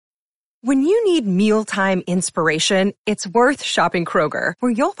When you need mealtime inspiration, it's worth shopping Kroger,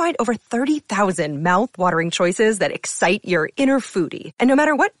 where you'll find over 30,000 mouth-watering choices that excite your inner foodie. And no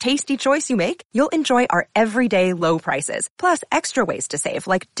matter what tasty choice you make, you'll enjoy our everyday low prices, plus extra ways to save,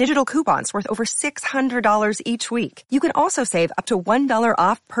 like digital coupons worth over $600 each week. You can also save up to $1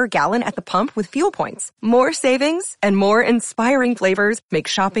 off per gallon at the pump with fuel points. More savings and more inspiring flavors make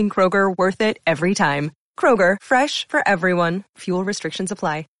shopping Kroger worth it every time. Kroger, fresh for everyone. Fuel restrictions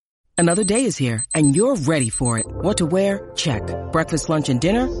apply. Another day is here, and you're ready for it. What to wear? Check. Breakfast, lunch, and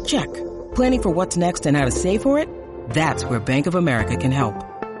dinner? Check. Planning for what's next and how to save for it? That's where Bank of America can help.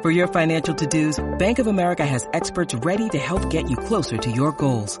 For your financial to-dos, Bank of America has experts ready to help get you closer to your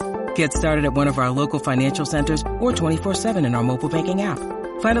goals. Get started at one of our local financial centers or 24/7 in our mobile banking app.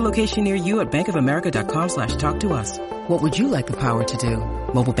 Find a location near you at bankofamerica.com/talktous. What would you like the power to do?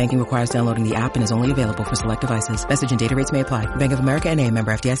 Mobile banking requires downloading the app and is only available for select devices. Message and data rates may apply. Bank of America N.A.,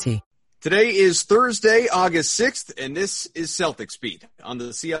 member FDIC. Today is Thursday, August 6th, and this is Celtics Beat on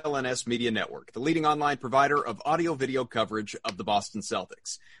the CLNS Media Network, the leading online provider of audio-video coverage of the Boston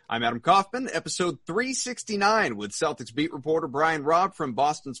Celtics. I'm Adam Kaufman, episode 369 with Celtics Beat reporter Brian Robb from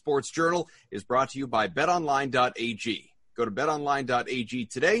Boston Sports Journal is brought to you by betonline.ag. Go to betonline.ag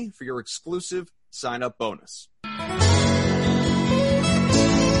today for your exclusive sign-up bonus.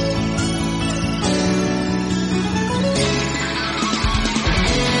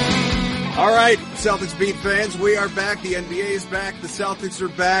 All right, Celtics Beat fans, we are back. The NBA is back. The Celtics are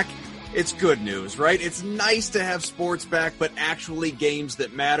back. It's good news, right? It's nice to have sports back, but actually games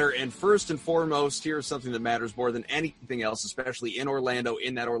that matter. And first and foremost, here's something that matters more than anything else, especially in Orlando,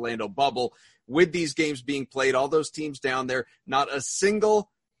 in that Orlando bubble. With these games being played, all those teams down there, not a single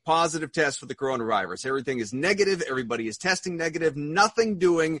positive test for the coronavirus. Everything is negative. Everybody is testing negative. Nothing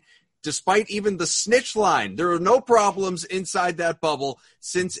doing. Despite even the snitch line, there are no problems inside that bubble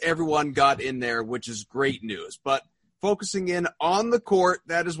since everyone got in there, which is great news. But focusing in on the court,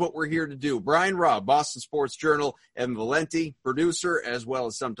 that is what we're here to do. Brian Robb, Boston Sports Journal, Evan Valenti, producer, as well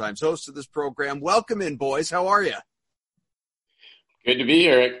as sometimes host of this program. Welcome in, boys. How are you? Good to be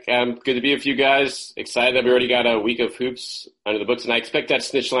here. Good to be with you guys. Excited that we already got a week of hoops under the books, and I expect that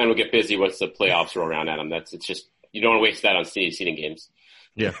snitch line will get busy once the playoffs roll around, Adam. It's just you don't want to waste that on seeding games.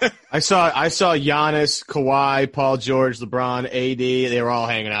 Yeah, I saw Giannis, Kawhi, Paul George, LeBron, AD. They were all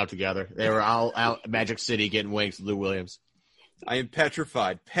hanging out together. They were all out at Magic City getting wings with Lou Williams. I am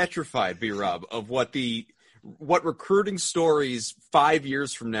petrified, B-Rob, of what recruiting stories 5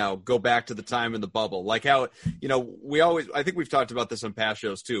 years from now go back to the time in the bubble. Like how, I think we've talked about this on past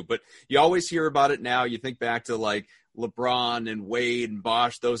shows too, but you always hear about it now. You think back to like LeBron and Wade and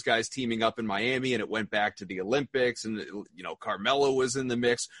Bosh, those guys teaming up in Miami, and it went back to the Olympics, and Carmelo was in the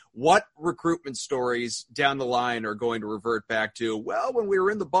mix. What recruitment stories down the line are going to revert back to, well, when we were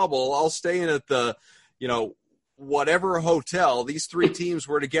in the bubble, I'll stay in at the, whatever hotel, these three teams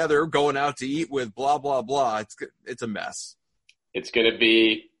were together going out to eat with blah, blah, blah. It's a mess. It's going to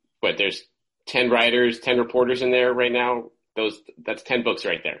be, there's 10 writers, 10 reporters in there right now. That's 10 books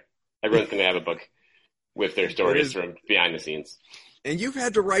right there. Everyone's going to have a book with their stories from behind the scenes. And you've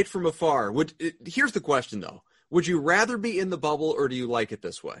had to write from afar. Here's the question, though. Would you rather be in the bubble, or do you like it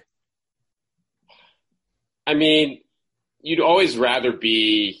this way? I mean, you'd always rather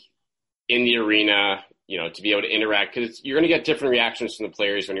be in the arena, to be able to interact, because you're going to get different reactions from the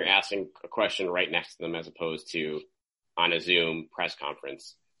players when you're asking a question right next to them as opposed to on a Zoom press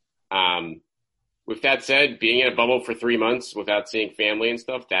conference. With that said, being in a bubble for 3 months without seeing family and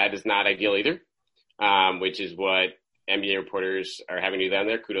stuff, that is not ideal either. Which is what NBA reporters are having to do down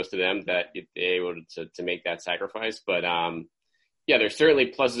there. Kudos to them that they're able to make that sacrifice. But, there's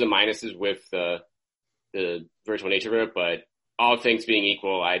certainly pluses and minuses with the virtual nature of it. But all things being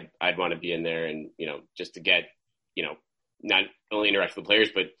equal, I'd want to be in there and, just to get, not only interact with the players,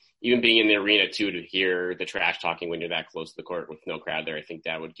 but even being in the arena, too, to hear the trash talking when you're that close to the court with no crowd there. I think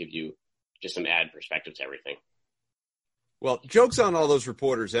that would give you just some added perspective to everything. Well, joke's on all those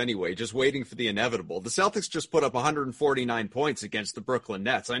reporters anyway, just waiting for the inevitable. The Celtics just put up 149 points against the Brooklyn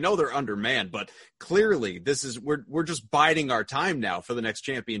Nets. I know they're undermanned, but clearly we're just biding our time now for the next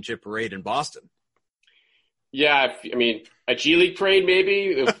championship parade in Boston. Yeah, a G League parade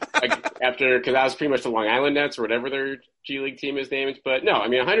maybe because that was pretty much the Long Island Nets or whatever their G League team is named. But no,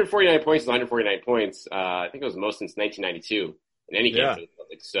 149 points is 149 points. I think it was the most since 1992 in any game for the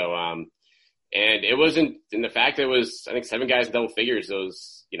Celtics. So, and it wasn't in the fact that it was, I think, 7 guys in double figures.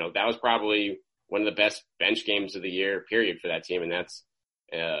 Those, that was probably one of the best bench games of the year, period, for that team. And that's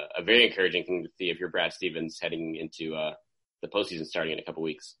a very encouraging thing to see if you're Brad Stevens heading into the postseason starting in a couple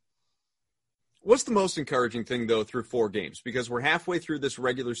weeks. What's the most encouraging thing, though, through 4 games? Because we're halfway through this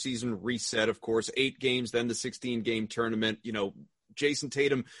regular season reset, of course, 8 games, then the 16-game tournament. Jason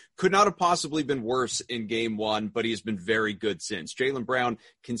Tatum could not have possibly been worse in game 1, but he has been very good since. Jaylen Brown,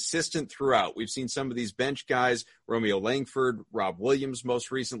 consistent throughout. We've seen some of these bench guys, Romeo Langford, Rob Williams most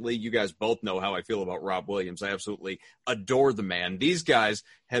recently. You guys both know how I feel about Rob Williams. I absolutely adore the man. These guys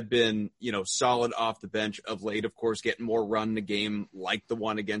have been, solid off the bench of late, of course, getting more run in a game like the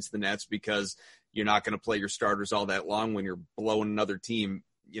one against the Nets because you're not going to play your starters all that long when you're blowing another team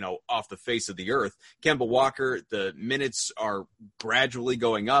off the face of the earth. Kemba Walker, the minutes are gradually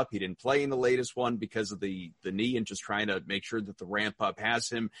going up. He didn't play in the latest one because of the knee and just trying to make sure that the ramp up has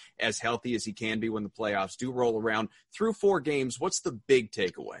him as healthy as he can be when the playoffs do roll around. Through 4 games, what's the big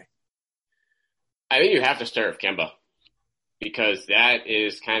takeaway? I think you have to start with Kemba because that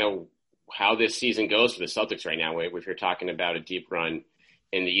is kind of how this season goes for the Celtics right now, if you're talking about a deep run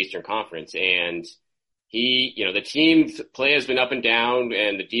in the Eastern Conference. And the team's play has been up and down,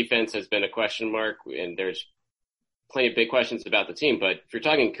 and the defense has been a question mark, and there's plenty of big questions about the team. But if you're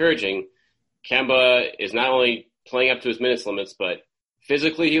talking encouraging, Kemba is not only playing up to his minutes limits, but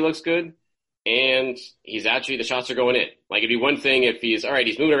physically he looks good, and the shots are going in. Like, it'd be one thing if he's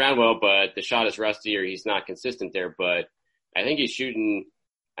moving around well, but the shot is rusty or he's not consistent there. But I think he's shooting,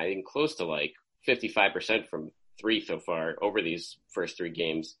 close to 55% from 3 so far over these first 3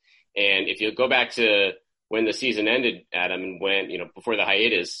 games. And if you go back to when the season ended, Adam, and when, before the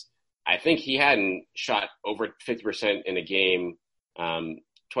hiatus, I think he hadn't shot over 50% in a game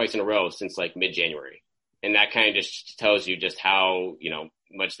twice in a row since mid-January. And that kind of just tells you just how,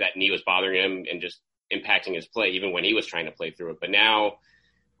 much that knee was bothering him and just impacting his play, even when he was trying to play through it. But now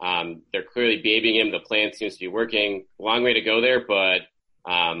they're clearly babying him. The plan seems to be working. Long way to go there, but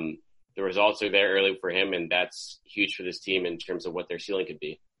the results are there early for him, and that's huge for this team in terms of what their ceiling could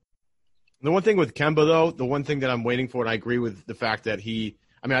be. The one thing with Kemba, though, the one thing that I'm waiting for, and I agree with the fact that I think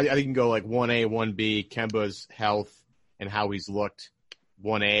you can go 1A, 1B, Kemba's health and how he's looked,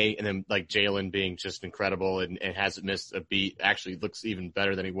 1A, and then Jaylen being just incredible and hasn't missed a beat. Actually looks even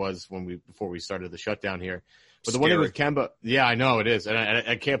better than he was before we started the shutdown here. But the one thing with Kemba, yeah, I know it is. And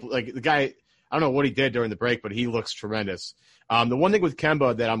I can't, the guy, I don't know what he did during the break, but he looks tremendous. The one thing with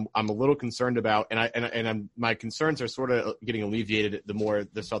Kemba that I'm a little concerned about, and my concerns are sort of getting alleviated the more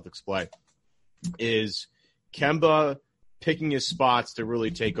the Celtics play, is Kemba picking his spots to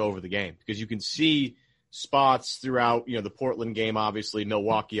really take over the game, because you can see spots throughout, the Portland game, obviously,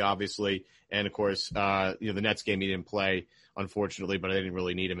 Milwaukee, obviously, and of course, the Nets game he didn't play, unfortunately, but I didn't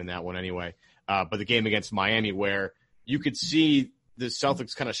really need him in that one anyway. But the game against Miami, where you could see the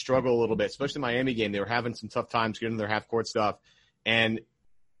Celtics kind of struggle a little bit, especially the Miami game. They were having some tough times getting their half-court stuff, and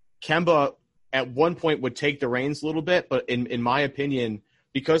Kemba at one point would take the reins a little bit, but in my opinion,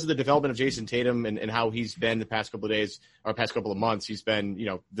 because of the development of Jason Tatum and how he's been the past couple of days or past couple of months, he's been,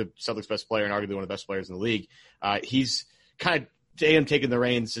 the Celtics' best player and arguably one of the best players in the league. He's kind of, Tatum taking the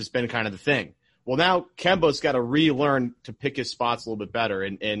reins has been kind of the thing. Well, now Kemba's got to relearn to pick his spots a little bit better.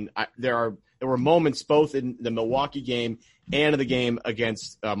 There were moments both in the Milwaukee game and in the game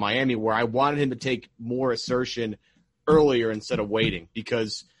against Miami where I wanted him to take more assertion earlier instead of waiting,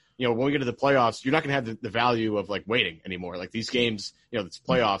 because when we get to the playoffs, you're not going to have the value of waiting anymore. These games, it's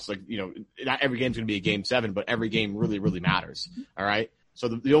playoffs. Not every game's going to be a game 7, but every game really, really matters. All right. So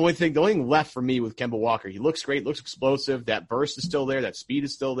the only thing left for me with Kemba Walker, he looks great, looks explosive. That burst is still there. That speed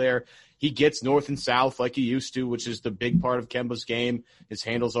is still there. He gets north and south like he used to, which is the big part of Kemba's game. His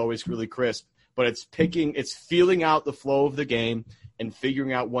handle's always really crisp, but it's feeling out the flow of the game and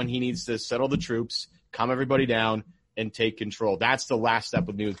figuring out when he needs to settle the troops, calm everybody down, and take control. That's the last step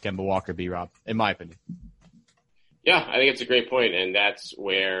with me with Kemba Walker, B-Rob, in my opinion. Yeah, I think it's a great point, and that's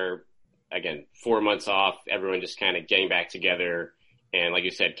where, again, 4 months off, everyone just kind of getting back together, and like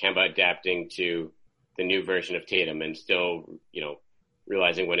you said, Kemba adapting to the new version of Tatum and still,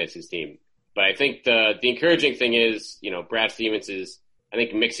 realizing when it's his team. But I think the encouraging thing is, Brad Stevens is, I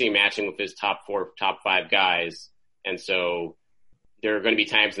think, mixing and matching with his top 4, top 5 guys, and so there are going to be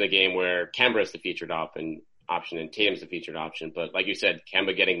times in the game where Kemba is the featured option and Tatum's the featured option. But like you said,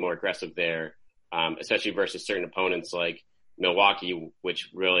 Kemba getting more aggressive there, especially versus certain opponents like Milwaukee, which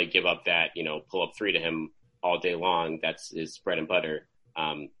really give up that, pull up 3 to him all day long. That's his bread and butter.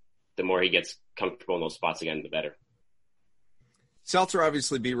 The more he gets comfortable in those spots again, the better. Seltzer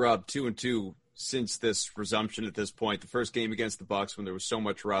obviously B-Rob 2-2 since this resumption at this point. The first game against the Bucks when there was so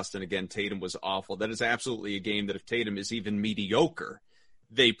much rust, and again, Tatum was awful. That is absolutely a game that if Tatum is even mediocre,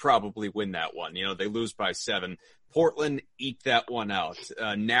 they probably win that one. They lose by 7. Portland eked that one out.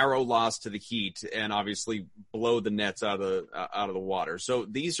 Narrow loss to the Heat, and obviously blow the Nets out of the water. So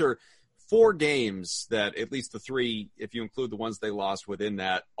these are 4 games that, at least the 3, if you include the ones they lost within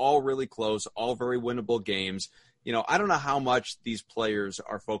that, all really close, all very winnable games. You know, I don't know how much these players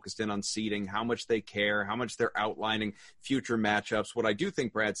are focused in on seeding, how much they care, how much they're outlining future matchups. What I do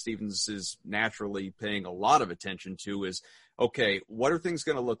think Brad Stevens is naturally paying a lot of attention to is, okay, what are things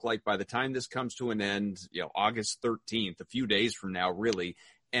going to look like by the time this comes to an end, you know, August 13th, a few days from now, really,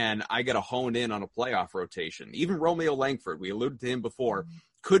 and I got to hone in on a playoff rotation. Even Romeo Langford, we alluded to him before,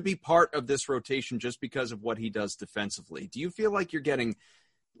 could be part of this rotation just because of what he does defensively. Do you feel like you're getting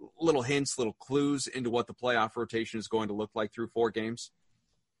little hints, little clues into what the playoff rotation is going to look like through 4 games?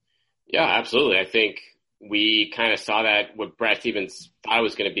 Yeah, absolutely. I think we kind of saw that what Brad Stevens thought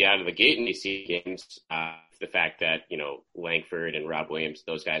was going to be out of the gate in these games. The fact that, you know, Langford and Rob Williams,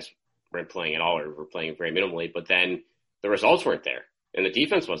 those guys weren't playing at all or were playing very minimally, but then the results weren't there and the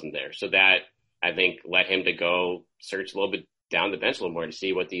defense wasn't there. So that, I think, led him to go search a little bit down the bench a little more to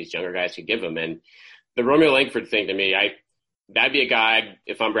see what these younger guys could give him. And the Romeo Langford thing, to me, that'd be a guy,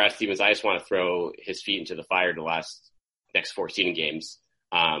 if I'm Brad Stevens, I just want to throw his feet into the fire the next 4 seeding games.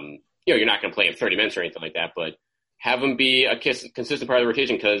 You know, you're not going to play him 30 minutes or anything like that, but have him be a consistent part of the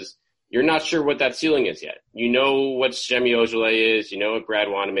rotation because you're not sure what that ceiling is yet. You know what Semi Ojeleye is. You know what Brad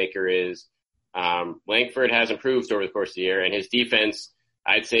Wanamaker is. Langford has improved over the course of the year, and his defense,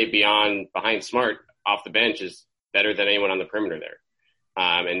 I'd say behind Smart off the bench, is better than anyone on the perimeter there.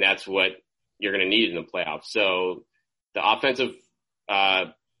 And that's what you're going to need in the playoffs. So the offensive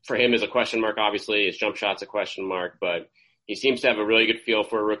for him is a question mark, obviously. His jump shot's a question mark, but he seems to have a really good feel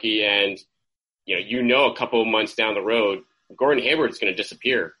for a rookie. And, you know, a couple of months down the road, Gordon Hayward's going to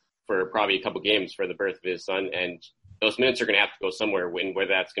disappear for probably a couple games for the birth of his son. And those minutes are going to have to go somewhere, whether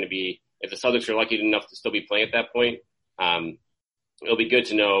that's going to be, if the Celtics are lucky enough to still be playing at that point, it'll be good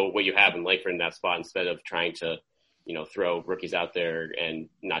to know what you have in Langford in that spot instead of trying to, you know, throw rookies out there and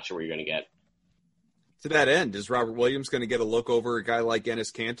not sure where you're going to get. To that end, is Robert Williams going to get a look over a guy like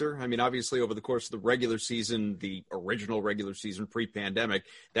Enes Kanter? I mean, obviously, over the course of the regular season, the original regular season pre-pandemic,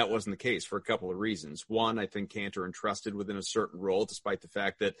 that wasn't the case for a couple of reasons. One, I think Kanter entrusted within a certain role, despite the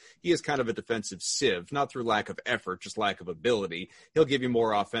fact that he is kind of a defensive sieve, not through lack of effort, just lack of ability. He'll give you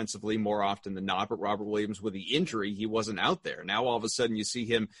more offensively more often than not, but Robert Williams, with the injury, he wasn't out there. Now, all of a sudden, you see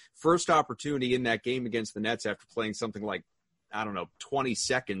him first opportunity in that game against the Nets after playing something like, 20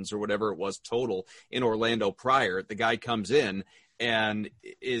 seconds or whatever it was total in Orlando prior. The guy comes in and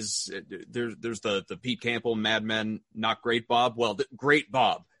there's the Pete Campbell Mad Men, not great Bob. Well, great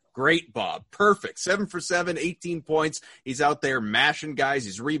Bob. Perfect. 7 for 7, 18 points. He's out there mashing guys.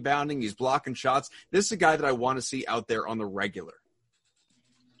 He's rebounding. He's blocking shots. This is a guy that I want to see out there on the regular.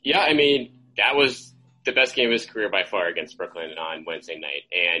 Yeah, I mean, that was the best game of his career by far against Brooklyn on Wednesday night.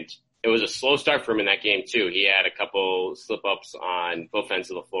 And it was a slow start for him in that game, too. He had a couple slip-ups on both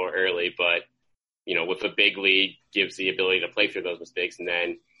ends of the floor early, but, you know, with a big lead, gives the ability to play through those mistakes, and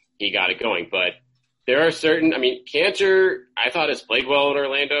then he got it going. But there are certain – I mean, Kanter, I thought, has played well in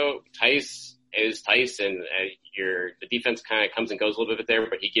Orlando. Tice is Tice, and the defense kind of comes and goes a little bit there,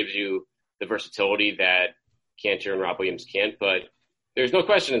 but he gives you the versatility that Kanter and Rob Williams can't. But there's no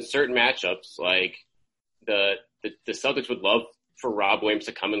question in certain matchups, like the Celtics would love – for Rob Williams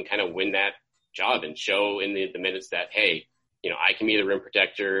to come and kind of win that job and show in the minutes that, hey, you know, I can be the rim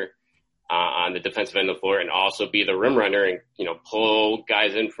protector on the defensive end of the floor and also be the rim runner and, you know, pull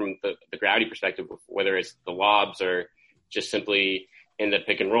guys in from the gravity perspective, whether it's the lobs or just simply in the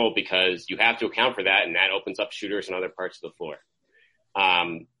pick and roll, because you have to account for that, and that opens up shooters in other parts of the floor.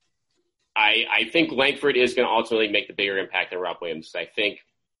 I think Langford is going to ultimately make the bigger impact than Rob Williams. I think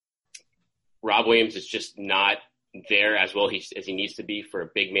Rob Williams is just not there as well as he needs to be for a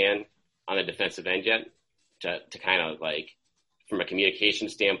big man on the defensive end yet to kind of like from a communication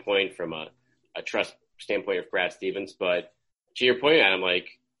standpoint, from a trust standpoint of Brad Stevens. But to your point, Adam, like,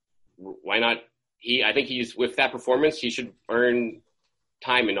 why not? I think he's, with that performance, he should earn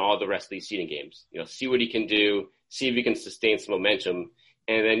time in all the rest of these seeding games. You know, see what he can do, see if he can sustain some momentum.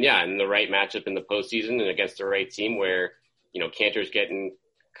 And then, yeah, in the right matchup in the postseason and against the right team where, you know, Kanter's getting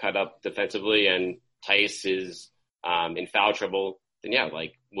cut up defensively and Tice is in foul trouble, then yeah,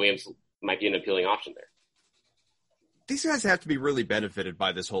 like Williams might be an appealing option there. These guys have to be really benefited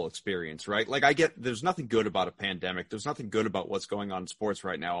by this whole experience, right? Like, I get there's nothing good about a pandemic. There's nothing good about what's going on in sports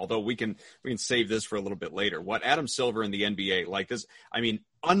right now, although we can save this for a little bit later. What Adam Silver in the NBA, like this, I mean,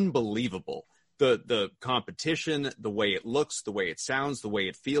 unbelievable. the competition, the way it looks, the way it sounds, the way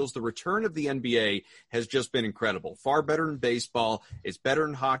it feels. The return of the NBA has just been incredible. Far better than baseball. It's better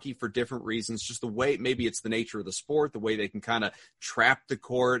than hockey for different reasons. Just the way, maybe it's the nature of the sport, the way they can kind of trap the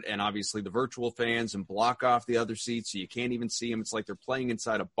court and obviously the virtual fans and block off the other seats so you can't even see them. It's like they're playing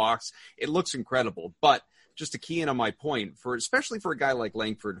inside a box. It looks incredible. But just to key in on my point, especially for a guy like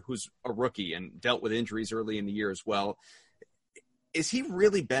Langford, who's a rookie and dealt with injuries early in the year as well, is he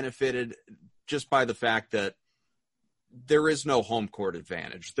really benefited just by the fact that there is no home court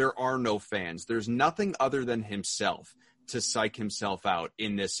advantage? There are no fans. There's nothing other than himself to psych himself out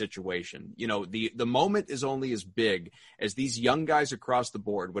in this situation. You know, the moment is only as big as these young guys across the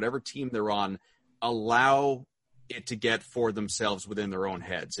board, whatever team they're on, allow it to get for themselves within their own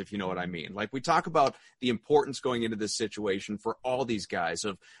heads, if you know what I mean. Like, we talk about the importance going into this situation for all these guys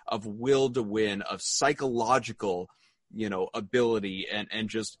of will to win, of psychological, you know, ability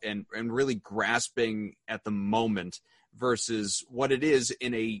and really grasping at the moment versus what it is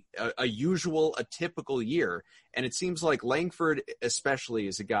in a typical year. And it seems like Langford especially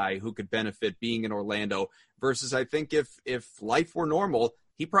is a guy who could benefit being in Orlando versus, I think, if life were normal,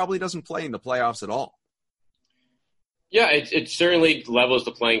 he probably doesn't play in the playoffs at all. Yeah, it certainly levels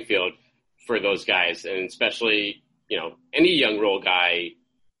the playing field for those guys, and especially, you know, any young role guy,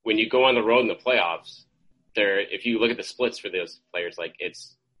 when you go on the road in the playoffs, if you look at the splits for those players, like,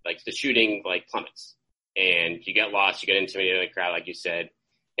 it's like the shooting like plummets, and you get lost, you get intimidated by the crowd, like you said.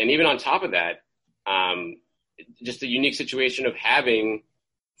 And even on top of that, just the unique situation of having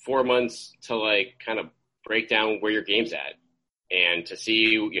 4 months to like kind of break down where your game's at and to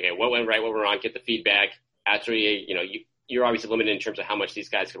see, you know, what went right, what went wrong, get the feedback. Actually, you know, you're obviously limited in terms of how much these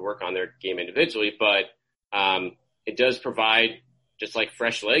guys could work on their game individually, but it does provide just like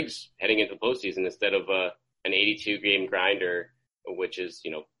fresh legs heading into the postseason instead of an 82-game grinder, which is,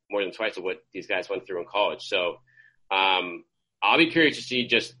 you know, more than twice of what these guys went through in college. So I'll be curious to see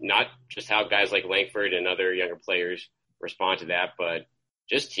not just how guys like Langford and other younger players respond to that, but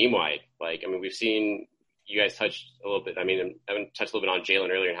just team-wide. Like, I mean, we've seen you guys touch a little bit. I mean, I haven't touched a little bit on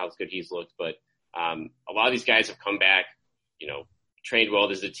Jalen earlier and how good he's looked, but a lot of these guys have come back, you know, trained well.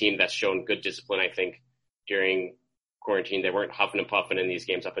 This is a team that's shown good discipline, I think, during quarantine. They weren't huffing and puffing in these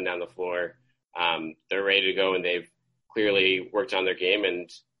games up and down the floor. They're ready to go, and they've clearly worked on their game, and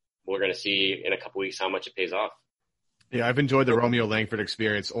we're going to see in a couple weeks how much it pays off. Yeah, I've enjoyed the Romeo Langford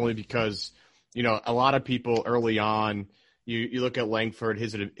experience only because, you know, a lot of people early on, you look at Langford,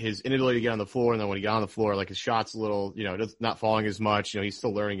 his inability to get on the floor, and then when he got on the floor, like his shot's a little, you know, not falling as much. You know, he's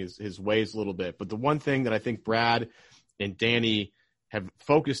still learning his ways a little bit. But the one thing that I think Brad and Danny have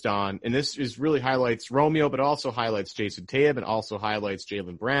focused on, and this is really highlights Romeo, but also highlights Jason Tatum and also highlights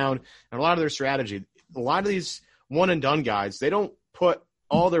Jaylen Brown and a lot of their strategy. A lot of these one-and-done guys, they don't put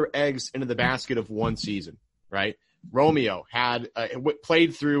all their eggs into the basket of one season, right? Romeo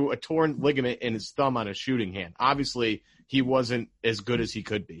played through a torn ligament in his thumb on his shooting hand. Obviously, he wasn't as good as he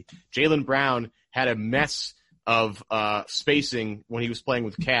could be. Jaylen Brown had a mess of spacing when he was playing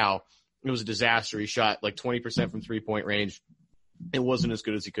with Cal. It was a disaster. He shot like 20% from three-point range. It wasn't as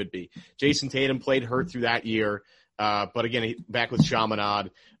good as he could be. Jason Tatum played hurt through that year. But again, back with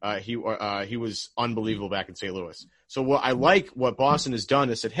Chaminade, he was unbelievable back in St. Louis. So what Boston has done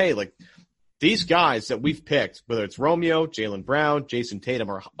is said, hey, like, these guys that we've picked, whether it's Romeo, Jaylen Brown, Jason Tatum,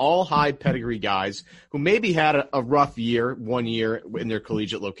 are all high pedigree guys who maybe had a rough year, 1 year in their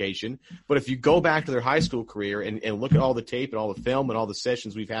collegiate location. But if you go back to their high school career and look at all the tape and all the film and all the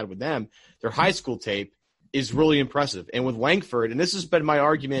sessions we've had with them, their high school tape is really impressive. And with Langford, and this has been my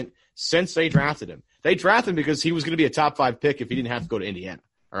argument since they drafted him because he was going to be a top 5 pick if he didn't have to go to Indiana.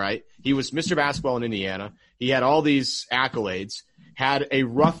 All right. He was Mr. Basketball in Indiana. He had all these accolades, had a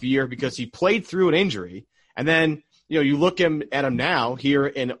rough year because he played through an injury. And then, you know, you look at him now here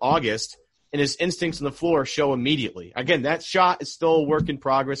in August, and his instincts on the floor show immediately. Again, that shot is still a work in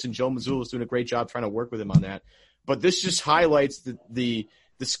progress, and Joe Mazzulla is doing a great job trying to work with him on that. But this just highlights the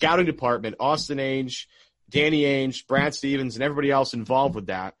scouting department, Austin Ainge, Danny Ainge, Brad Stevens, and everybody else involved with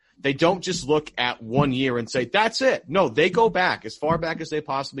that. They don't just look at 1 year and say, that's it. No, they go back as far back as they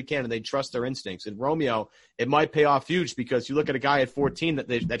possibly can, and they trust their instincts. And Romeo, it might pay off huge because you look at a guy at 14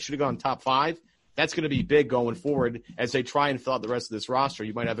 that should have gone top 5. That's going to be big going forward as they try and fill out the rest of this roster.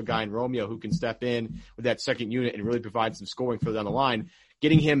 You might have a guy in Romeo who can step in with that second unit and really provide some scoring further down the line.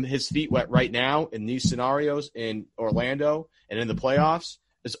 Getting him his feet wet right now in these scenarios in Orlando and in the playoffs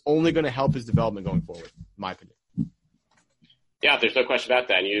is only going to help his development going forward, in my opinion. Yeah, there's no question about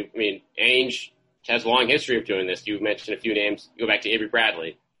that. And Ainge has a long history of doing this. You mentioned a few names. You go back to Avery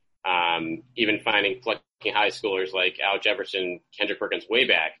Bradley, even plucking high schoolers like Al Jefferson, Kendrick Perkins way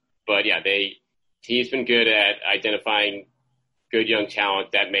back. But yeah, he's been good at identifying good young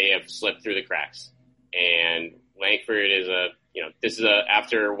talent that may have slipped through the cracks. And Langford is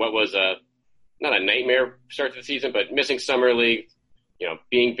after what was not a nightmare start to the season, but missing summer league,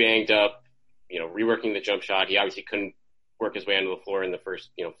 being banged up, reworking the jump shot. He obviously couldn't work his way onto the floor in the first,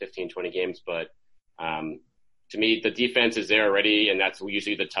 15, 20 games. But to me, the defense is there already, and that's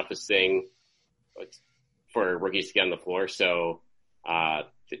usually the toughest thing for rookies to get on the floor. So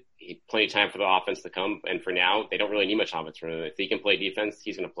plenty of time for the offense to come. And for now, they don't really need much offense from him. If he can play defense,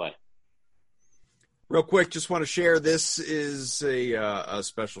 he's going to play. Real quick, just want to share, this is a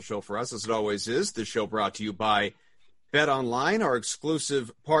special show for us, as it always is. This show brought to you by BetOnline, our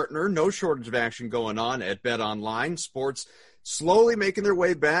exclusive partner. No shortage of action going on at BetOnline. Sports slowly making their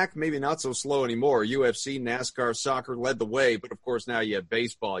way back, maybe not so slow anymore. UFC, NASCAR, soccer led the way, but of course now you have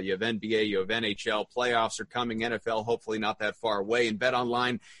baseball, you have NBA, you have NHL. Playoffs are coming, NFL hopefully not that far away, and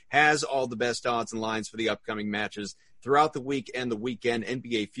BetOnline has all the best odds and lines for the upcoming matches throughout the week and the weekend.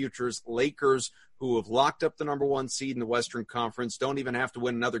 NBA futures, Lakers, who have locked up the number one seed in the Western Conference, don't even have to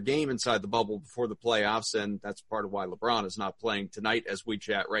win another game inside the bubble before the playoffs, and that's part of why LeBron is not playing tonight as we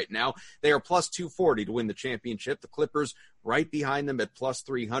chat right now. They are plus 240 to win the championship. The Clippers right behind them at plus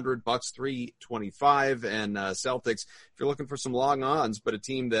 300, Bucks 325, and Celtics, if you're looking for some long odds, but a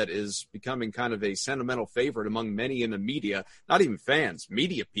team that is becoming kind of a sentimental favorite among many in the media, not even fans,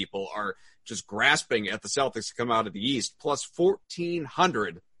 media people are just grasping at the Celtics to come out of the East, plus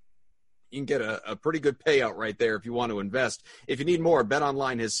 1,400. You can get a pretty good payout right there if you want to invest. If you need more,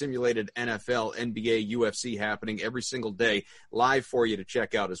 BetOnline has simulated NFL, NBA, UFC happening every single day live for you to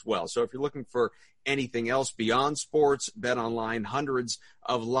check out as well. So if you're looking for anything else beyond sports, BetOnline, hundreds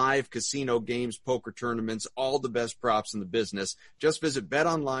of live casino games, poker tournaments, all the best props in the business. Just visit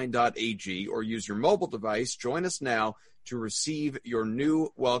betonline.ag or use your mobile device. Join us now to receive your new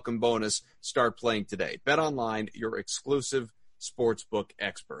welcome bonus. Start playing today. BetOnline, your exclusive sportsbook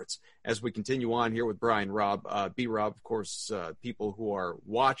experts. As we continue on here with Brian Robb, B-Rob, of course, people who are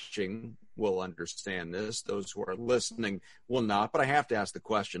watching will understand this. Those who are listening will not. But I have to ask the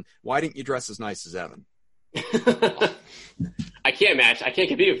question, why didn't you dress as nice as Evan? I can't match. I can't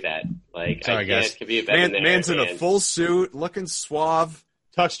compete with that. Sorry, I can't guys. compete with that. Man's in a full suit, looking suave.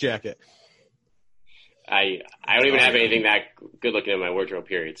 Tux jacket. I don't even have anything that good looking in my wardrobe,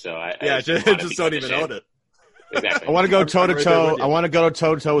 period. So I just don't even own it. Exactly. I want to go toe-to-toe. I want to go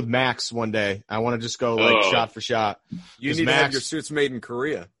toe-to-toe with Max one day. I want to just go shot for shot. You need to have your suits made in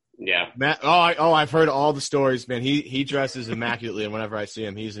Korea. Yeah. I've heard all the stories, man. He dresses immaculately, and whenever I see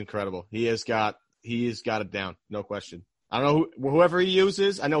him, he's incredible. He has got it down, no question. I don't know whoever he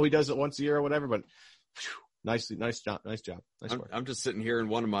uses. I know he does it once a year or whatever, but nice job. Nice work. I'm just sitting here in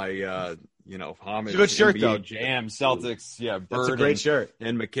one of my homage. It's a good shirt, NBA though. Jam Celtics. Yeah, Bird. That's a great shirt.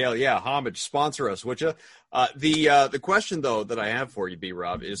 And Mikhail, homage. Sponsor us, would you? The question, though, that I have for you,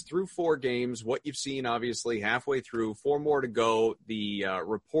 B-Rob, is through 4 games, what you've seen, obviously, halfway through, 4 more to go. The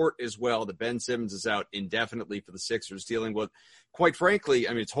report as well that Ben Simmons is out indefinitely for the Sixers, dealing with, quite frankly,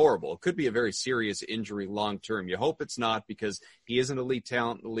 I mean, it's horrible. It could be a very serious injury long term. You hope it's not, because he is an elite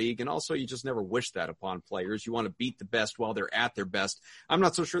talent in the league, and also you just never wish that upon players. You want to beat the best while they're at their best. I'm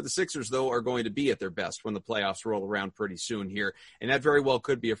not so sure the Sixers, though, are going to be at their best when the playoffs roll around pretty soon here, and that very well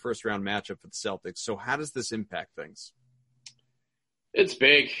could be a first-round matchup for the Celtics. So how does this impact things? It's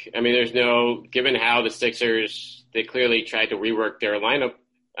big. I mean, given how the Sixers, they clearly tried to rework their lineup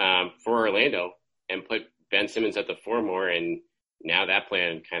for Orlando and put Ben Simmons at the 4 more, and now that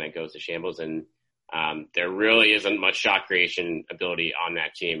plan kind of goes to shambles, and there really isn't much shot creation ability on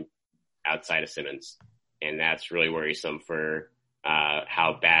that team outside of Simmons, and that's really worrisome for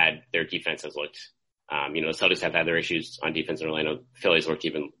how bad their defense has looked. The Celtics have had their issues on defense in Orlando. Philly's looked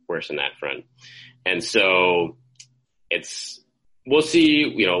even worse in that front. And so we'll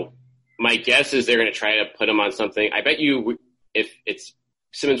see, my guess is they're going to try to put him on something. I bet you if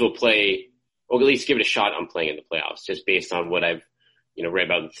Simmons will play, or at least give it a shot on playing in the playoffs, just based on what I've, read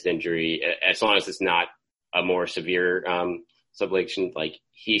about this injury. As long as it's not a more severe subluxation,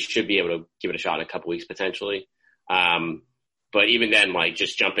 he should be able to give it a shot in a couple weeks potentially. But even then,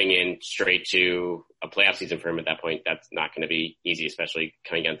 just jumping in straight to a playoff season for him at that point, that's not going to be easy, especially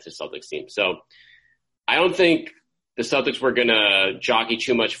coming against the Celtics team. So I don't think the Celtics were going to jockey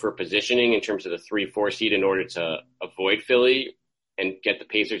too much for positioning in terms of the 3-4 seed in order to avoid Philly and get the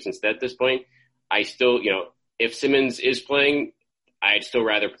Pacers instead at this point. I still, if Simmons is playing, I'd still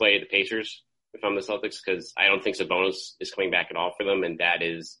rather play the Pacers if I'm the Celtics, because I don't think Sabonis is coming back at all for them, and that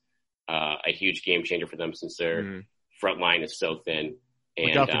is a huge game changer for them since their front line is so thin.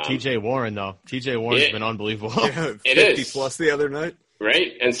 Look out for TJ Warren, though. TJ Warren's been unbelievable. Yeah, 50 plus the other night.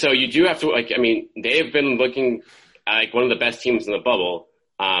 Right? And so you do have to, they have been looking like one of the best teams in the bubble.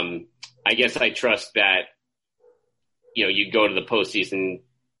 I guess I trust that, you go to the postseason,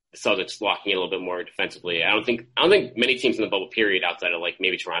 the Celtics locking in a little bit more defensively. I don't think many teams in the bubble period outside of like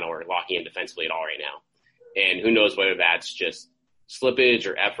maybe Toronto are locking in defensively at all right now. And who knows whether that's just slippage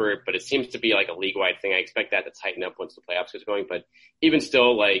or effort, but it seems to be like a league-wide thing. I expect that to tighten up once the playoffs gets going. But even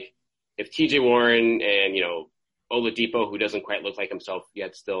still, like if TJ Warren and, Oladipo, who doesn't quite look like himself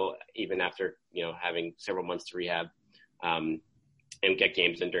yet still, even after, having several months to rehab, and get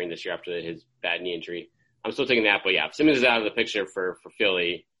games in during this year after his bad knee injury, I'm still taking that. But yeah, if Simmons is out of the picture for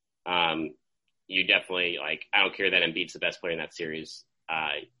Philly, you definitely I don't care that Embiid's the best player in that series.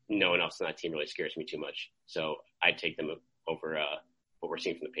 No one else on that team really scares me too much. So I'd take them over what we're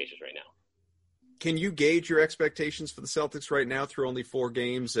seeing from the Pacers right now. Can you gauge your expectations for the Celtics right now through only 4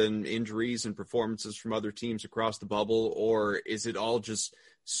 games and injuries and performances from other teams across the bubble, or is it all just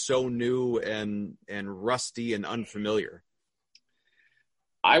so new and rusty and unfamiliar?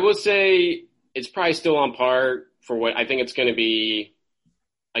 I will say it's probably still on par for what I think it's going to be,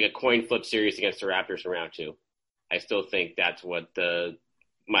 like a coin flip series against the Raptors in round 2. I still think that's what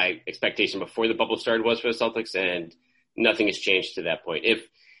my expectation before the bubble started was for the Celtics, and nothing has changed to that point.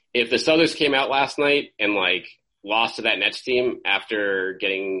 If the Celtics came out last night and lost to that Nets team after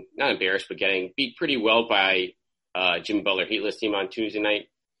getting not embarrassed but getting beat pretty well by Jimmy Butler Heatless team on Tuesday night,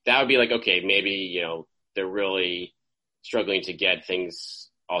 that would be like, okay, maybe they're really struggling to get things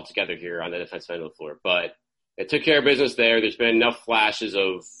all together here on the defensive end of the floor. But it took care of business there. There's been enough flashes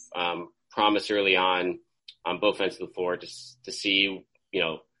of promise early on both ends of the floor to see,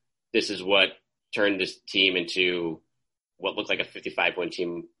 this is what turned this team into what looked like a 55-win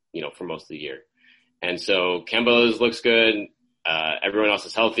team, for most of the year. And so Kemba looks good. Everyone else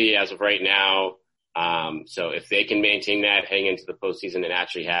is healthy as of right now. So if they can maintain that heading into the postseason and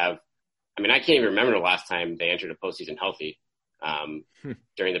actually have, I can't even remember the last time they entered a postseason healthy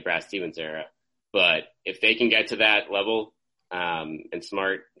during the Brad Stevens era. But if they can get to that level, and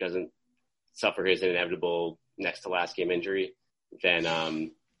Smart doesn't suffer his inevitable next to last game injury, then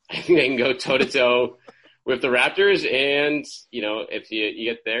I think they can go toe to toe with the Raptors. And, if you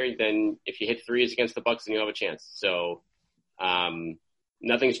get there, then if you hit threes against the Bucks, then you'll have a chance. So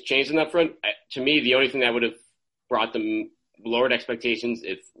nothing's changed in that front. To me, the only thing that would have brought them lowered expectations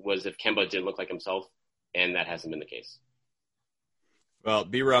was if Kemba didn't look like himself, and that hasn't been the case. Well,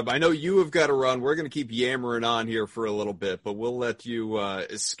 B-Rob, I know you have got to run. We're going to keep yammering on here for a little bit, but we'll let you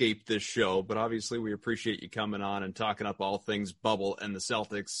escape this show. But obviously, we appreciate you coming on and talking up all things bubble and the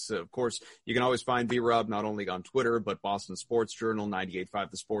Celtics. Of course, you can always find B-Rob not only on Twitter, but Boston Sports Journal, 98.5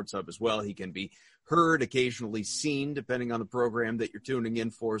 The Sports Hub as well. He can be heard, occasionally seen, depending on the program that you're tuning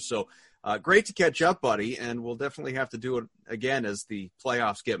in for. So great to catch up, buddy, and we'll definitely have to do it again as the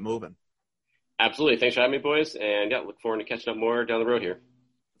playoffs get moving. Absolutely. Thanks for having me, boys. And, look forward to catching up more down the road here.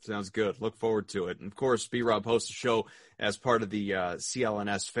 Sounds good. Look forward to it. And, of course, B-Rob hosts a show as part of the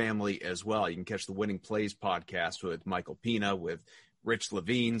CLNS family as well. You can catch the Winning Plays podcast with Michael Pina, with Rich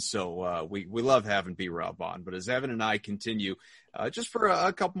Levine. So we love having B-Rob on. But as Evan and I continue, just for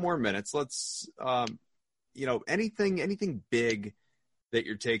a couple more minutes, let's, anything big that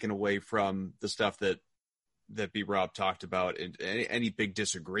you're taking away from the stuff that B-Rob talked about, and any big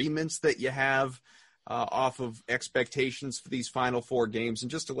disagreements that you have off of expectations for these final 4 games. And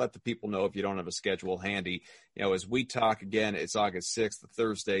just to let the people know, if you don't have a schedule handy, as we talk again, it's August 6th,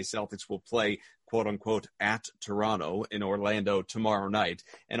 Thursday. Celtics will play, quote unquote, at Toronto in Orlando tomorrow night,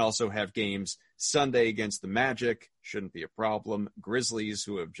 and also have games Sunday against the Magic. Shouldn't be a problem. Grizzlies,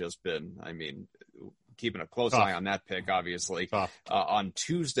 who have just been, keeping a close eye on that pick, obviously, on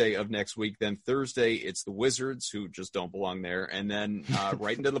Tuesday of next week. Then Thursday, it's the Wizards, who just don't belong there. And then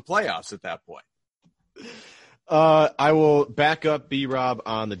right into the playoffs at that point. I will back up B-Rob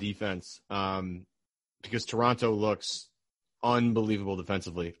on the defense because Toronto looks unbelievable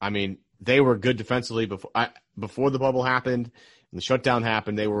defensively. They were good defensively before the bubble happened and the shutdown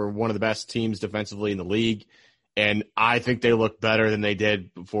happened. They were one of the best teams defensively in the league. And I think they look better than they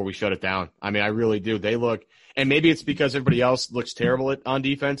did before we shut it down. I really do. They look, and maybe it's because everybody else looks terrible on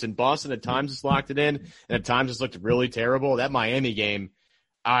defense. And Boston at times has locked it in, and at times has looked really terrible. That Miami game,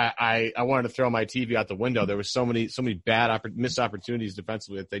 I wanted to throw my TV out the window. There was so many bad missed opportunities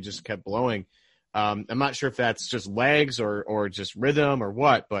defensively that they just kept blowing. I'm not sure if that's just legs or just rhythm or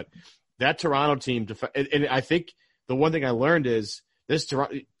what, but that Toronto team, and I think the one thing I learned is this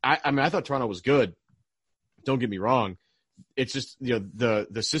Toronto. I thought Toronto was good. Don't get me wrong. It's just, the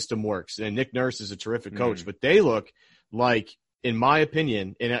system works, and Nick Nurse is a terrific coach, but they look like, in my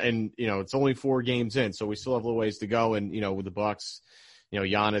opinion, and it's only 4 games in, so we still have a little ways to go. And, with the Bucks,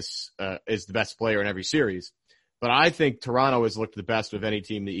 Giannis is the best player in every series. But I think Toronto has looked the best of any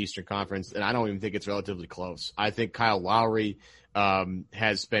team in the Eastern Conference, and I don't even think it's relatively close. I think Kyle Lowry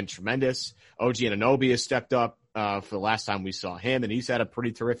has been tremendous. OG Anunoby has stepped up for the last time we saw him, and he's had a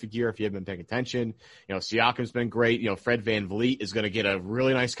pretty terrific year if you haven't been paying attention. Siakam's been great. Fred VanVleet is going to get a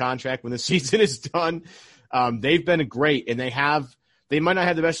really nice contract when the season is done. They've been great, and they might not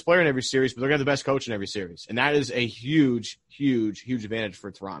have the best player in every series, but they're going to have the best coach in every series. And that is a huge, huge, huge advantage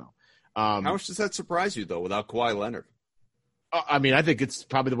for Toronto. How much does that surprise you, though, without Kawhi Leonard? I mean, I think it's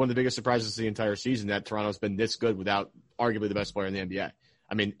probably one of the biggest surprises of the entire season that Toronto's been this good without arguably the best player in the NBA.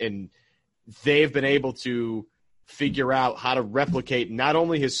 I mean, and they've been able to figure out how to replicate not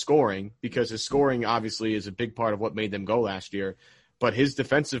only his scoring, because his scoring obviously is a big part of what made them go last year, but his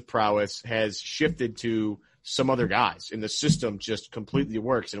defensive prowess has shifted to some other guys, and the system just completely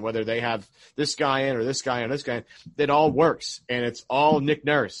works. And whether they have this guy in or this guy in, this guy in, it all works. And it's all Nick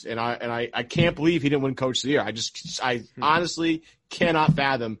Nurse. And I can't believe he didn't win Coach of the Year. I honestly cannot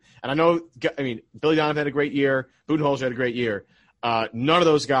fathom. And Billy Donovan had a great year. Budenholzer had a great year. None of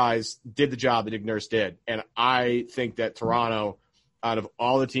those guys did the job that Nick Nurse did. And I think that Toronto, out of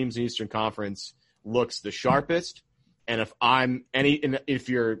all the teams in the Eastern Conference, looks the sharpest. And if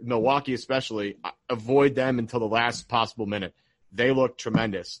you're Milwaukee especially, avoid them until the last possible minute. They look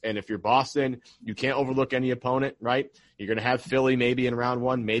tremendous. And if you're Boston, you can't overlook any opponent, right? You're going to have Philly maybe in round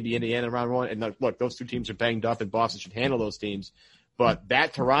one, maybe Indiana in round one. And look, those two teams are banged up, and Boston should handle those teams. But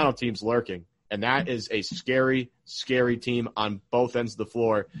that Toronto team's lurking, and that is a scary, scary team on both ends of the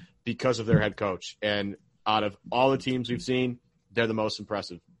floor because of their head coach. And out of all the teams we've seen, they're the most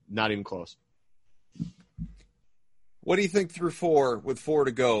impressive. Not even close. What do you think through 4 with 4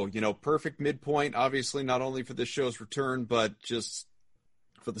 to go? Perfect midpoint, obviously, not only for this show's return, but just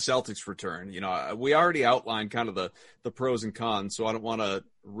for the Celtics' return. We already outlined kind of the pros and cons, so I don't want to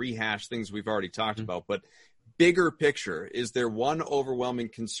rehash things we've already talked about. But bigger picture, is there one overwhelming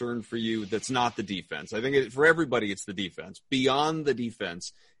concern for you that's not the defense? I think for everybody it's the defense. Beyond the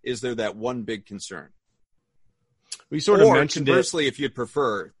defense, is there that one big concern? We sort of mentioned it. Conversely, if you'd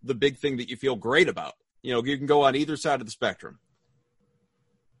prefer, the big thing that you feel great about. You can go on either side of the spectrum.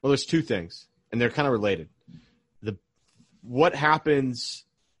 Well, there's two things, and they're kind of related. What happens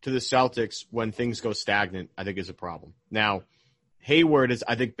to the Celtics when things go stagnant, I think, is a problem. Now, Hayward has,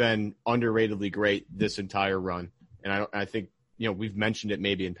 I think, been underratedly great this entire run, and I think we've mentioned it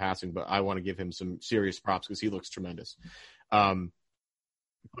maybe in passing, but I want to give him some serious props because he looks tremendous.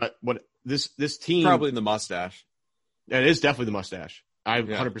 But what this team probably in the mustache. It is definitely the mustache. I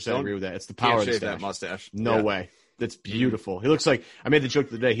 100% agree with that. It's the power of the that mustache. No way. That's beautiful. He looks like, I made the joke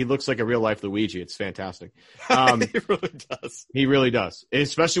the other day, he looks like a real life Luigi. It's fantastic. He really does. He really does.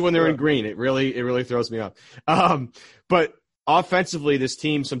 Especially when they're in green. It really throws me off. But offensively, this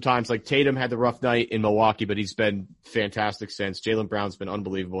team sometimes, like Tatum had the rough night in Milwaukee, but he's been fantastic since. Jaylen Brown's been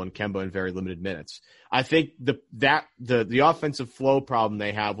unbelievable, and Kemba in very limited minutes. I think the offensive flow problem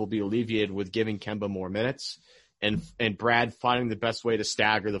they have will be alleviated with giving Kemba more minutes. And Brad finding the best way to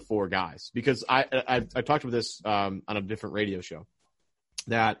stagger the 4 guys. Because I talked about this on a different radio show,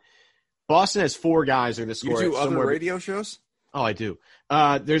 that Boston has 4 guys that are going to score. You do other radio shows? Oh, I do.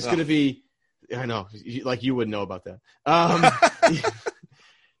 There's going to be – I know. You wouldn't know about that.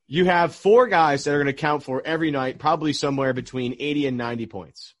 You have 4 guys that are going to count for every night, probably somewhere between 80 and 90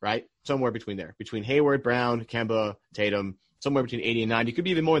 points, right? Somewhere between there. Between Hayward, Brown, Kemba, Tatum – somewhere between 80 and 90. Could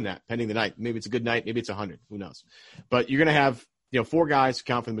be even more than that, depending the night. Maybe it's a good night. Maybe it's 100. Who knows? But you're going to have 4 guys who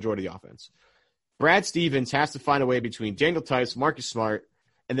count for the majority of the offense. Brad Stevens has to find a way between Daniel Tice, Marcus Smart,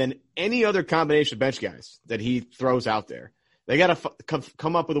 and then any other combination of bench guys that he throws out there. They got to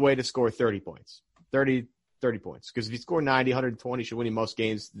come up with a way to score 30 points. 30 points. Because if you score 90, 120 should win you most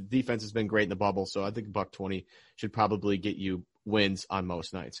games. The defense has been great in the bubble, so I think $120 should probably get you wins on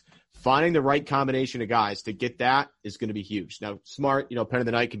most nights. Finding the right combination of guys to get that is going to be huge. Now, Smart, pen of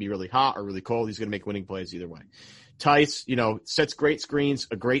the night can be really hot or really cold. He's going to make winning plays either way. Tice, sets great screens,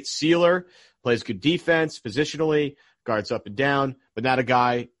 a great sealer, plays good defense, positionally, guards up and down, but not a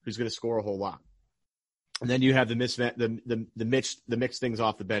guy who's going to score a whole lot. And then you have the mixed things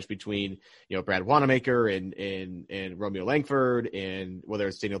off the bench between, Brad Wanamaker and Romeo Langford, and whether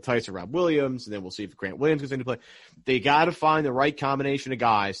it's Daniel Tice or Rob Williams, and then we'll see if Grant Williams goes into play. They got to find the right combination of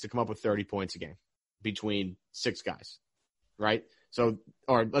guys to come up with 30 points a game between 6 guys, right? So,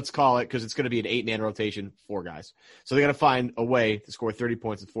 or let's call it, because it's going to be an 8-man rotation, 4 guys. So they got to find a way to score 30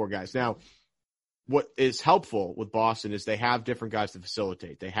 points with 4 guys. Now, what is helpful with Boston is they have different guys to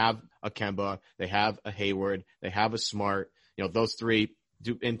facilitate. They have a Kemba, they have a Hayward, they have a Smart. Those 3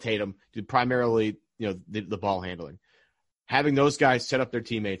 do, and Tatum do primarily, the ball handling. having those guys set up their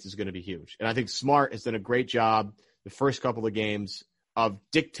teammates is going to be huge. And I think Smart has done a great job the first couple of games of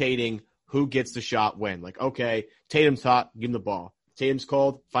dictating who gets the shot when. Like, okay, Tatum's hot, give him the ball. Tatum's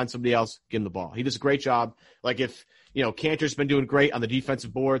cold, find somebody else, give him the ball. He does a great job. Like if, Cantor's been doing great on the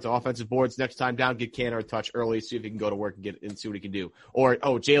defensive boards, offensive boards, next time down, get Cantor a touch early, see if he can go to work and see what he can do. Or,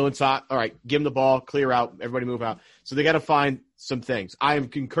 Jalen's hot, all right, give him the ball, clear out, everybody move out. So they got to find some things. I am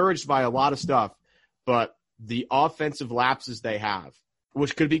encouraged by a lot of stuff, but the offensive lapses they have,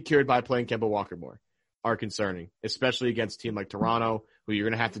 which could be cured by playing Kemba Walker more, are concerning, especially against a team like Toronto, who you're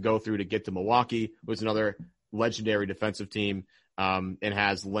going to have to go through to get to Milwaukee, who's another legendary defensive team and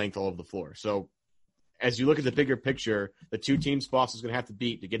has length all over the floor. So as you look at the bigger picture, the two teams Boston's going to have to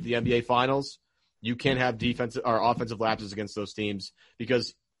beat to get to the NBA Finals, you can't have defensive or offensive lapses against those teams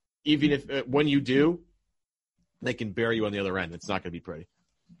because even if when you do, they can bury you on the other end. It's not going to be pretty.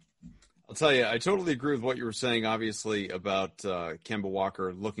 I'll tell you, I totally agree with what you were saying, obviously, about Kemba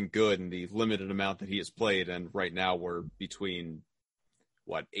Walker looking good in the limited amount that he has played. And right now we're between,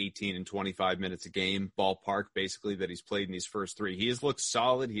 18 and 25 minutes a game, ballpark, basically, that he's played in these first three. He has looked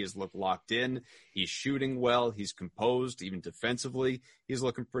solid. He has looked locked in. He's shooting well. He's composed, even defensively. He's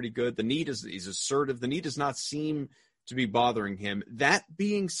looking pretty good. He's assertive. The knee does not seem to be bothering him. That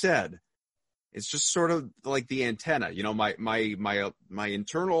being said, it's just sort of like the antenna. My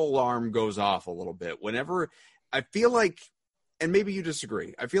internal alarm goes off a little bit whenever I feel like, and maybe you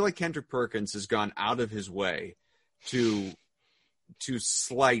disagree, I feel like Kendrick Perkins has gone out of his way to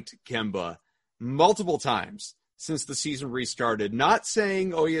slight Kemba multiple times since the season restarted. Not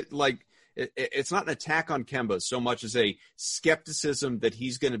saying, it's not an attack on Kemba so much as a skepticism that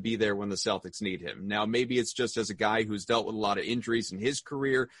he's going to be there when the Celtics need him. Now, maybe it's just as a guy who's dealt with a lot of injuries in his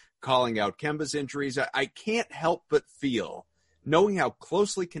career, calling out Kemba's injuries. I can't help but feel, knowing how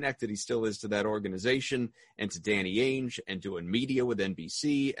closely connected he still is to that organization and to Danny Ainge and doing media with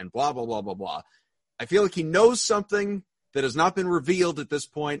NBC and blah, blah, blah, blah, blah. I feel like he knows something that has not been revealed at this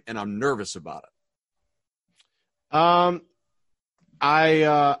point, and I'm nervous about it.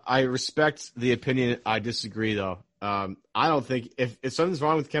 I respect the opinion. I disagree, though. I don't think if something's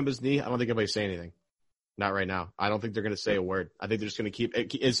wrong with Kemba's knee, I don't think anybody's saying anything. Not right now. I don't think they're going to say a word. I think they're just going to keep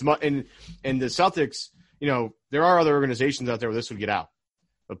as much. And the Celtics, there are other organizations out there where this would get out,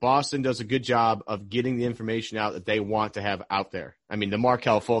 but Boston does a good job of getting the information out that they want to have out there. I mean, the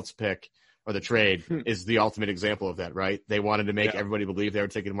Markelle Fultz pick or the trade is the ultimate example of that, right? They wanted to make everybody believe they were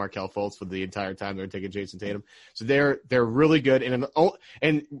taking Markelle Fultz for the entire time they were taking Jason Tatum. So they're really good.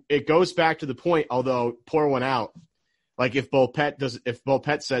 And it goes back to the point, although pour one out, like if Bo Pett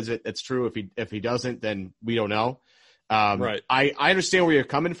says it, it's true. If he doesn't, then we don't know. Right. I understand where you're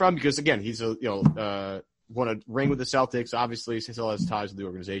coming from because again, he's won a ring with the Celtics. Obviously, he still has ties with the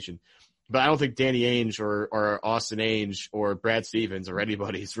organization. But I don't think Danny Ainge or Austin Ainge or Brad Stevens or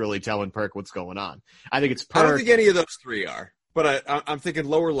anybody's really telling Perk what's going on. I think it's Perk. I don't think any of those three are, but I'm thinking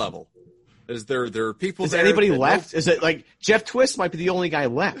lower level. Is there are people? Is anybody left? Is it like Jeff Twist might be the only guy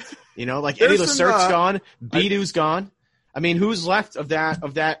left? Like Eddie Lassert's gone, Bidu's gone. I mean, who's left of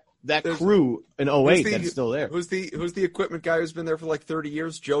that crew in 08 that's still there? Who's the equipment guy who's been there for like 30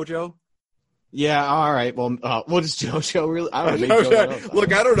 years? JoJo. Yeah, all right. Well, what is JoJo really? I don't know.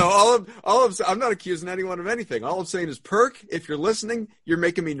 Look, I don't know. I'm not accusing anyone of anything. All I'm saying is, Perk, if you're listening, you're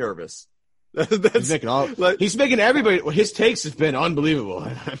making me nervous. He's making everybody. His takes have been unbelievable.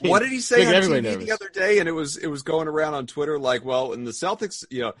 I mean, what did he say on TV the other day? And it was going around on Twitter like, well, in the Celtics,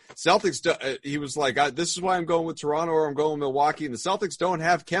 he was like, this is why I'm going with Toronto or I'm going with Milwaukee, and the Celtics don't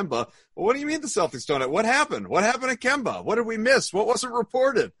have Kemba. Well, what do you mean the Celtics don't have? What happened? What happened to Kemba? What did we miss? What wasn't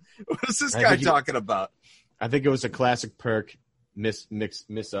reported? What is this guy talking about? I think it was a classic Perk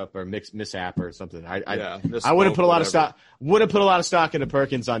mishap or something. I wouldn't put a lot of stock. Wouldn't put a lot of stock into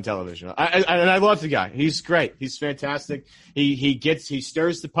Perkins on television. And I love the guy. He's great. He's fantastic. He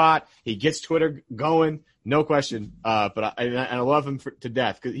stirs the pot. He gets Twitter going. No question. But I love him to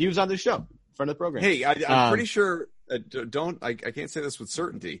death because he was on the show in front of the program. Hey, I'm pretty sure. I can't say this with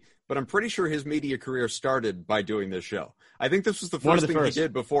certainty, but I'm pretty sure his media career started by doing this show. I think this was the first thing he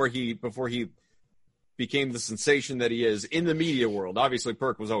did before he became the sensation that he is in the media world. Obviously,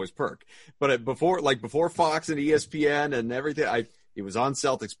 Perk was always Perk, but before Fox and ESPN and everything, he was on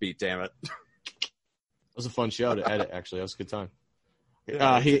Celtics beat. Damn it! It was a fun show to edit. Actually, that was a good time.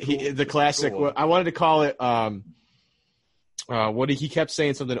 Yeah, the classic. Cool. I wanted to call it. What He kept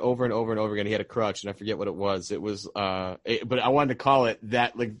saying something over and over and over again. He had a crutch, and I forget what it was. It was, but I wanted to call it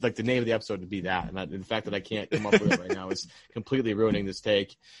that, like the name of the episode to be that. And the fact that I can't come up with it right now is completely ruining this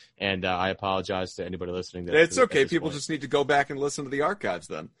take. And I apologize to anybody listening. It's okay. People just need to go back and listen to the archives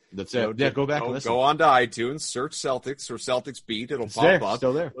then. That's it. Yeah, go back and listen. Go on to iTunes, search Celtics or Celtics Beat. It'll pop there, up.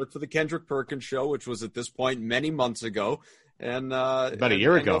 Still there. Look for the Kendrick Perkins show, which was at this point many months ago. And about a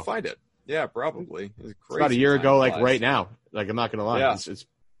year ago. You'll find it. Yeah, probably. It's about a year ago, like right now. Like, I'm not going to lie. Yeah. It's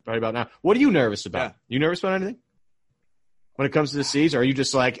probably about now. What are you nervous about? Yeah. You nervous about anything? When it comes to the season, are you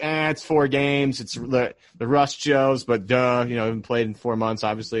just like, it's 4 games, it's the rust shows, but haven't played in 4 months,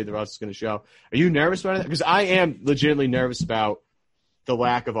 obviously the rust is going to show. Are you nervous about it? Because I am legitimately nervous about the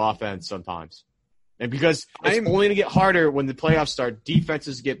lack of offense sometimes. And because it's only going to get harder when the playoffs start,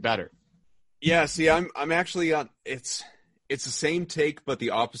 defenses get better. Yeah, see, I'm actually on it's the same take, but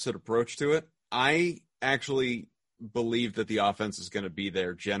the opposite approach to it. I actually believe that the offense is going to be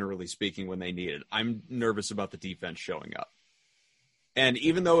there, generally speaking, when they need it. I'm nervous about the defense showing up. And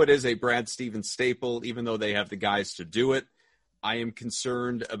even though it is a Brad Stevens staple, even though they have the guys to do it, I am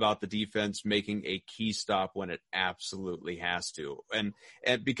concerned about the defense making a key stop when it absolutely has to. And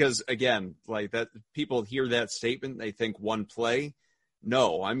because, again, like that, people hear that statement, they think one play.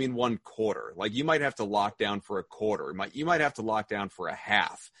 No, I mean 1 quarter. Like, you might have to lock down for a quarter. You might have to lock down for a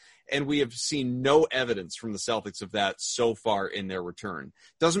half. And we have seen no evidence from the Celtics of that so far in their return.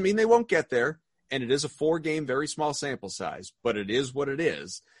 Doesn't mean they won't get there. And it is a 4-game, very small sample size, but it is what it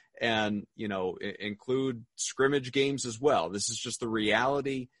is. And, include scrimmage games as well. This is just the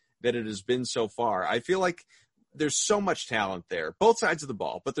reality that it has been so far. I feel like there's so much talent there, both sides of the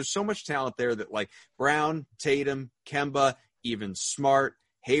ball, but there's so much talent there that, like, Brown, Tatum, Kemba, even Smart,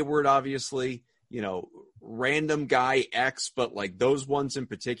 Hayward, obviously, random guy X, but like those ones in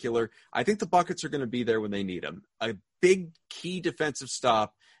particular, I think the buckets are going to be there when they need them. A big key defensive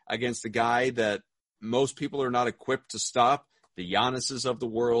stop against a guy that most people are not equipped to stop, the Giannis's of the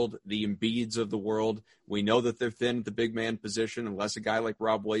world, the Embiids of the world. We know that they're thin at the big man position unless a guy like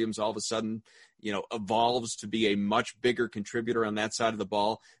Rob Williams all of a sudden, evolves to be a much bigger contributor on that side of the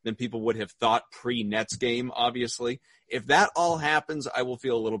ball than people would have thought pre-Nets game, obviously. If that all happens, I will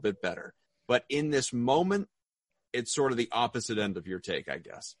feel a little bit better. But in this moment, it's sort of the opposite end of your take, I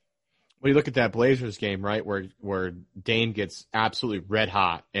guess. Well, you look at that Blazers game, right, where Dame gets absolutely red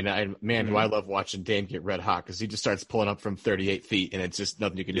hot. And, do I love watching Dame get red hot because he just starts pulling up from 38 feet, and it's just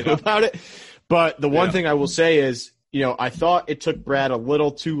nothing you can do about it. But the one thing I will say is, I thought it took Brad a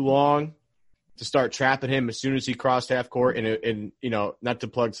little too long to start trapping him as soon as he crossed half court. And not to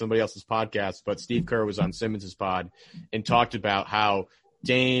plug somebody else's podcast, but Steve Kerr was on Simmons' pod and talked about how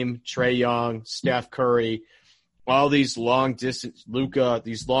Dame, Trae Young, Steph Curry, all these long distance, Luka,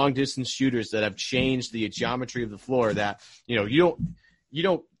 these long distance shooters that have changed the geometry of the floor that, you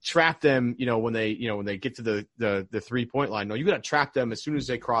don't trap them, when they get to the 3-point line. No, you got to trap them as soon as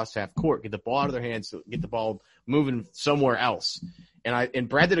they cross half court, get the ball out of their hands, get the ball moving somewhere else. And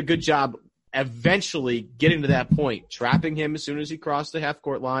Brad did a good job eventually getting to that point, trapping him as soon as he crossed the half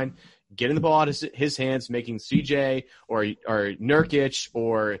court line, getting the ball out of his hands, making CJ or Nurkic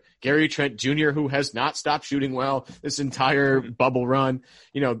or Gary Trent Jr., who has not stopped shooting well this entire bubble run,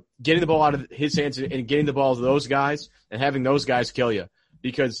 getting the ball out of his hands and getting the ball to those guys and having those guys kill you.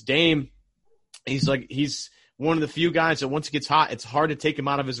 Because Dame, he's one of the few guys that once he gets hot, it's hard to take him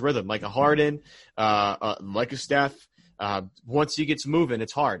out of his rhythm. Like a Harden, like a Steph, once he gets moving,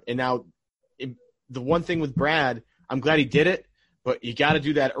 it's hard. And now the one thing with Brad, I'm glad he did it, but you got to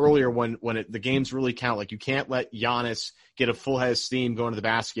do that earlier when the games really count. Like, you can't let Giannis get a full head of steam going to the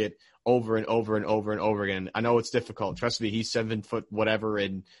basket over and over and over and over again. I know it's difficult. Trust me, he's 7 foot whatever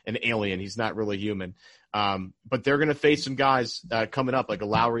and an alien. He's not really human. But they're going to face some guys coming up, like a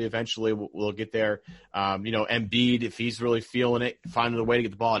Lowry eventually will get there. Embiid, if he's really feeling it, finding a way to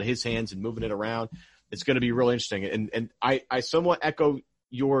get the ball out of his hands and moving it around, it's going to be really interesting. And I somewhat echo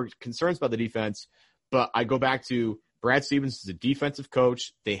your concerns about the defense, but I go back to Brad Stevens is a defensive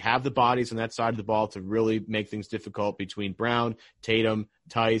coach. They have the bodies on that side of the ball to really make things difficult between Brown, Tatum,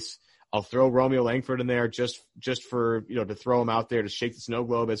 Tice. I'll throw Romeo Langford in there just for, to throw him out there to shake the snow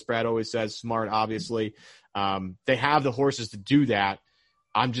globe, as Brad always says. Smart, obviously. They have the horses to do that.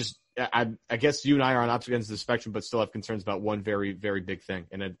 I guess you and I are on opposite ends of the spectrum, but still have concerns about one very, very big thing.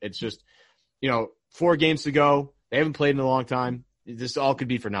 And it's just, 4 games to go. They haven't played in a long time. This all could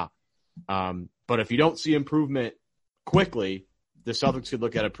be for naught. But if you don't see improvement quickly, the Celtics could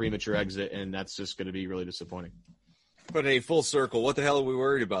look at a premature exit, and that's just going to be really disappointing. But hey, full circle, what the hell are we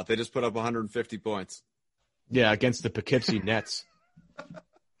worried about? They just put up 150 points. Yeah, against the Poughkeepsie Nets.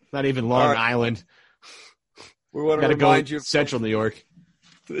 Not even Long Island. We want to Gotta remind go you, Central New York.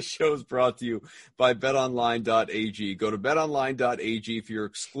 the show is brought to you by betonline.ag. Go to betonline.ag for your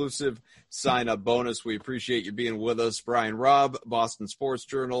exclusive sign-up bonus. We appreciate you being with us. Brian Robb, Boston Sports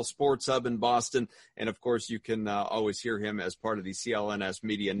Journal, Sports Hub in Boston. And, of course, you can always hear him as part of the CLNS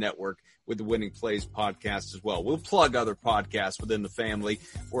Media Network with the Winning Plays podcast as well. We'll plug other podcasts within the family.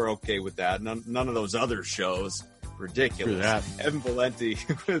 We're okay with that. None of those other shows. Ridiculous. Evan Valenti,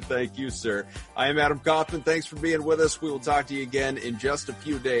 thank you, sir. I am Adam Kaufman. Thanks for being with us. We will talk to you again in just a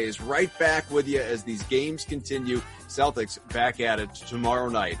few days. Right back with you as these games continue. Celtics back at it tomorrow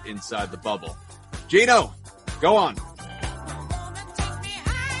night inside the bubble. Gino, go on.